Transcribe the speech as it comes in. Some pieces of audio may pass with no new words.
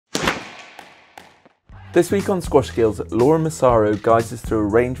This week on SquashSkills, Laura Massaro guides us through a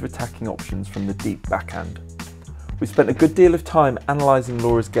range of attacking options from the deep backhand. We spent a good deal of time analysing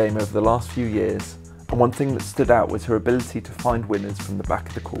Laura's game over the last few years, and one thing that stood out was her ability to find winners from the back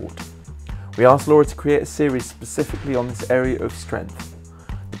of the court. We asked Laura to create a series specifically on this area of strength.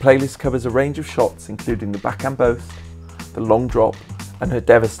 The playlist covers a range of shots including the backhand both, the long drop, and her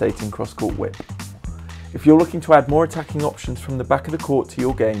devastating cross-court whip. If you're looking to add more attacking options from the back of the court to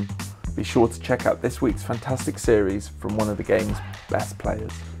your game, be sure to check out this week's fantastic series from one of the game's best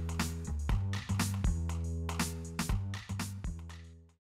players.